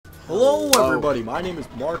Hello everybody, my name is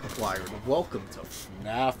Markiplier and welcome to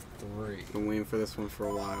FNAF 3. Been waiting for this one for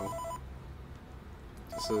a while.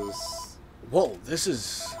 This is... Whoa, this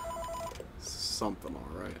is something,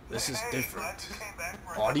 alright. This is different.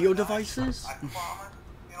 Audio devices?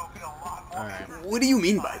 Alright. What do you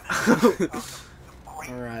mean by that?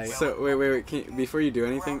 Alright. So, wait, before you do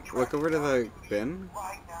anything, look over to the bin.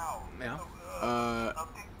 Yeah?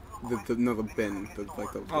 The bin,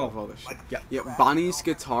 oh, all this shit. Yeah. Bonnie's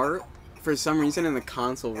guitar, for some reason in the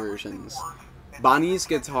console versions, Bonnie's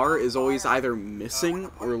guitar is always either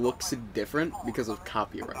missing or looks different because of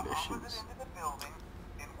copyright issues.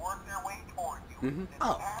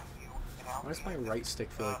 Oh. Why does my right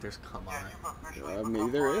stick feel like there's cum on it?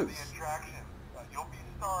 Maybe there is.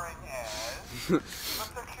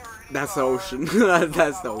 That's the ocean.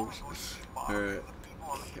 That's the ocean. Alright.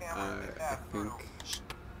 I think...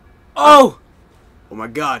 Oh! Oh my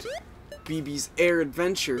god. BB's Air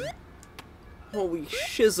Adventure. Holy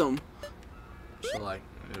shizzum. So like,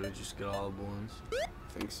 did we just get all the balloons? I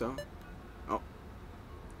think so. Oh.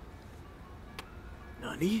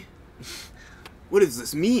 Nani? What does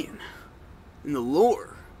this mean? In the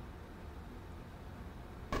lore.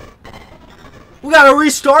 We gotta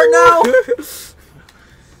restart now?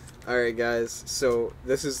 Alright guys, so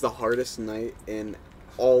this is the hardest night in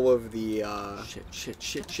all of the Shit.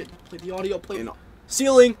 Play the audio, play in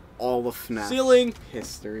ceiling! all of FNAF Ceiling!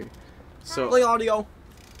 history. So Play audio.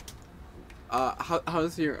 how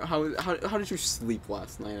did you sleep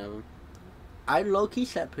last night, Evan? I low-key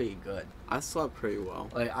slept pretty good. I slept pretty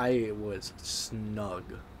well. Like, I was snug.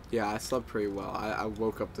 Yeah, I slept pretty well. I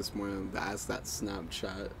woke up this morning as that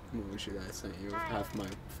Snapchat emoji I sent you with half my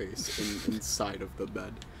face inside of the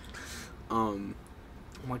bed. Oh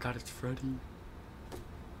my god, it's Freddy.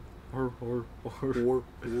 You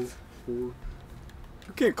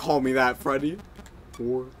can't call me that, Freddy.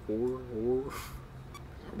 Rebooting.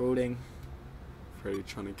 Freddy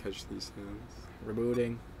trying to catch these hands.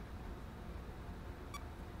 Rebooting.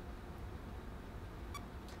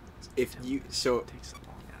 If you It takes a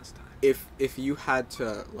long ass time. if you had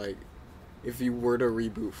to, like, if you were to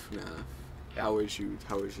reboot FNAF, how would you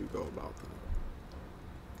go about that?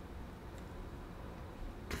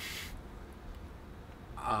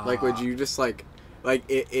 Like, would you just like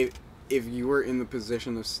if you were in the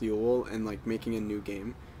position of Steel and like making a new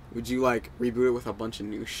game, would you like reboot it with a bunch of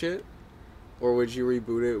new shit, or would you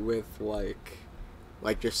reboot it with like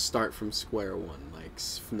just start from square one, like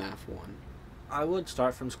FNAF 1? I would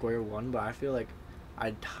start from square one, but I feel like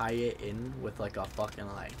I'd tie it in with like a fucking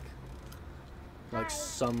like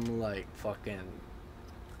some like fucking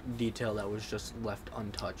detail that was just left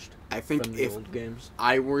untouched. I think from the if old games.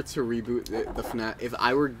 I were to reboot the FNAF, if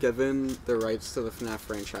I were given the rights to the FNAF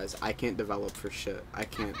franchise, I can't develop for shit. I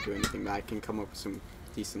can't do anything, but I can come up with some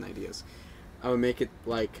decent ideas. I would make it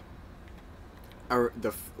like a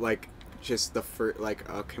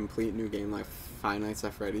complete new game, like Five Nights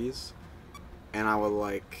at Freddy's, and I would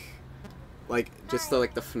like just the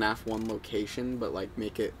FNAF 1 location, but like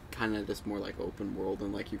make it kind of just more like open world,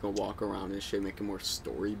 and like you can walk around and shit, make it more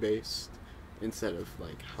story based instead of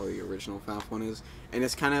like how the original FNAF 1 is, and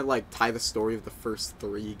it's kind of like tie the story of the first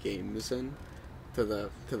 3 games in to the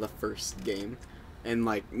first game, and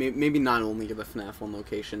like maybe not only the FNAF 1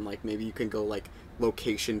 location, like maybe you can go like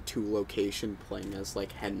location to location playing as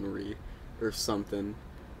like Henry or something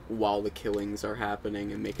while the killings are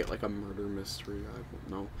happening, and make it like a murder mystery. I don't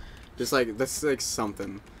know. Just like, that's like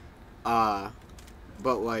something. But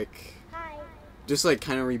like, just like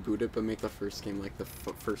kind of reboot it, but make the first game like the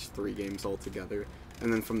first 3 games all together.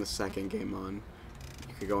 And then from the second game on,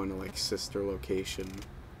 you could go into like sister location,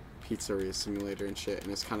 pizzeria simulator and shit, and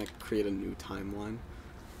just kind of create a new timeline.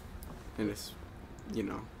 And it's, you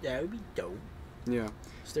know. Yeah, it would be dope. Yeah.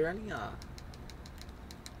 Is there any,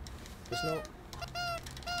 there's no...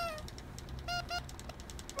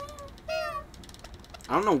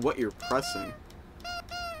 I don't know what you're pressing.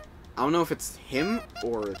 I don't know if it's him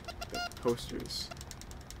or the posters.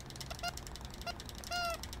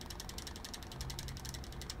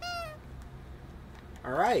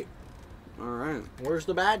 Alright. Alright. Where's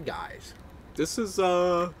the bad guys? This is,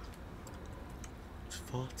 It's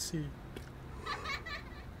Foxy.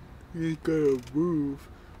 He's gonna move.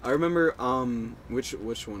 I remember,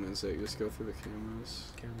 which one is it? Just go through the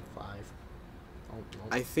cameras. Cam 5. Oh, no.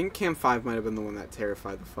 I think Cam 5 might have been the one that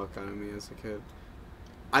terrified the fuck out of me as a kid.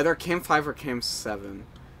 Either Cam 5 or Cam 7.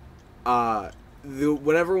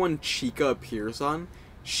 Whatever one Chica appears on,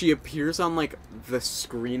 she appears on, like, the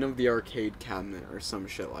screen of the arcade cabinet or some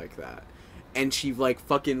shit like that. And she, like,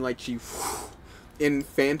 fucking, like, she... In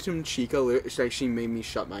Phantom Chica, like, she made me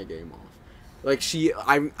shut my game off. Like The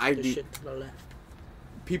shit to the left.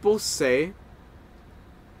 people say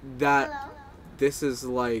that Hello? this is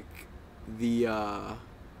like the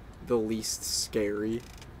least scary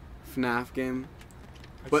FNAF game.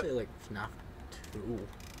 I'd But- say like FNAF 2.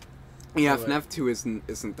 Yeah, But- FNAF 2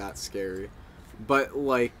 isn't that scary. But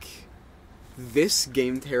like this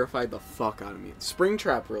game terrified the fuck out of me.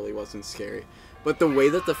 Springtrap really wasn't scary. But the way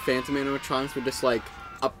that the Phantom animatronics would just like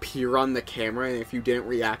appear on the camera, and if you didn't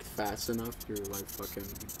react fast enough, you're like fucking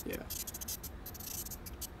yeah.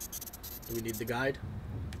 Do we need the guide?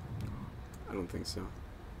 I don't think so.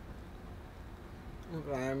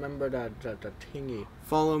 I remember the thingy.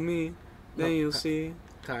 Follow me, then No, you'll see.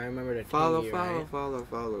 I remember the Follow, thingy, follow, right?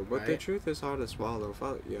 follow. But the Right. truth is hard to swallow.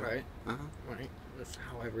 Follow, yeah. Right? Uh huh. Right? That's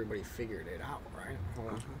how everybody figured it out, right? Hold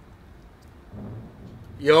on. Uh-huh.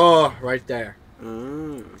 Yo, right there.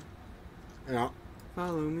 Uh, Yeah.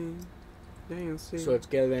 follow me, then you'll see. So it's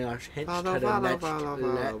giving us hints Follow, to the follow, next,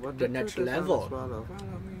 follow. But the next truth is hard to level. swallow.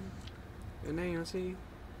 Follow me, and then you'll see.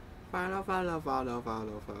 Follow.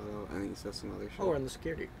 And then he says some other shit. Oh, we're in the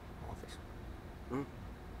security office.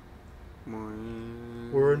 Morning.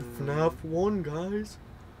 We're in FNAF 1, guys.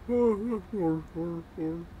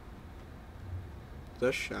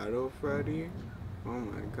 The Shadow Freddy? Oh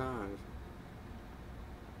my god.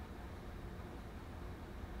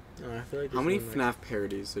 I feel like How this many one, like, FNAF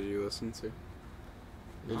parodies did you listen to?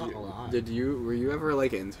 Not a lot. Were you ever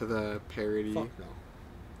like into the parody? Fuck no.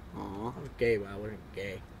 Aw. I was gay, but I wasn't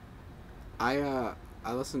gay.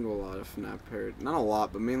 I listened to a lot of FNAF parody. Not a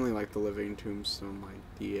lot, but mainly like the Living Tombstone,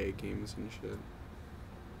 like DA games and shit.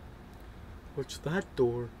 What's that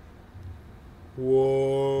door?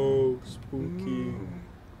 Whoa, spooky.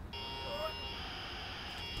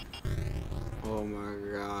 Oh my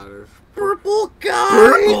god. Purple guy!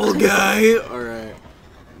 Purple guy! Alright.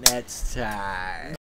 Next time.